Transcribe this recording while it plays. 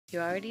You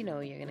already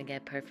know you're gonna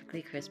get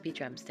perfectly crispy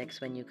drumsticks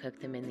when you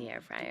cook them in the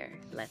air fryer.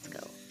 Let's go.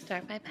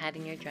 Start by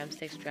patting your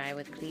drumsticks dry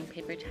with clean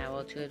paper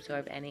towel to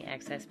absorb any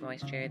excess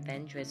moisture,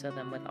 then drizzle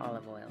them with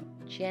olive oil.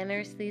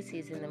 Generously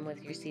season them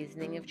with your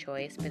seasoning of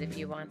choice, but if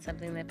you want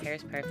something that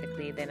pairs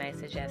perfectly, then I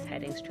suggest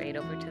heading straight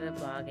over to the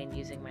vlog and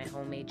using my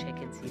homemade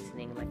chicken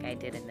seasoning like I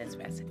did in this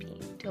recipe.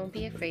 Don't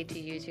be afraid to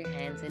use your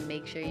hands and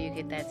make sure you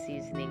get that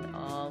seasoning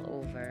all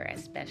over,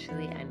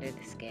 especially under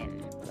the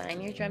skin.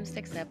 Line your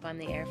drumsticks up on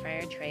the air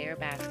fryer tray or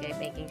basket,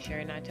 making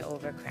sure not to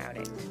overcrowd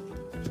it.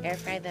 Air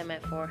fry them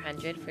at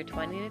 400 for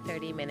 20 to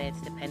 30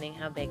 minutes depending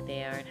how big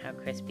they are and how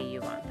crispy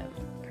you want them.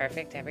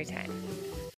 Perfect every time.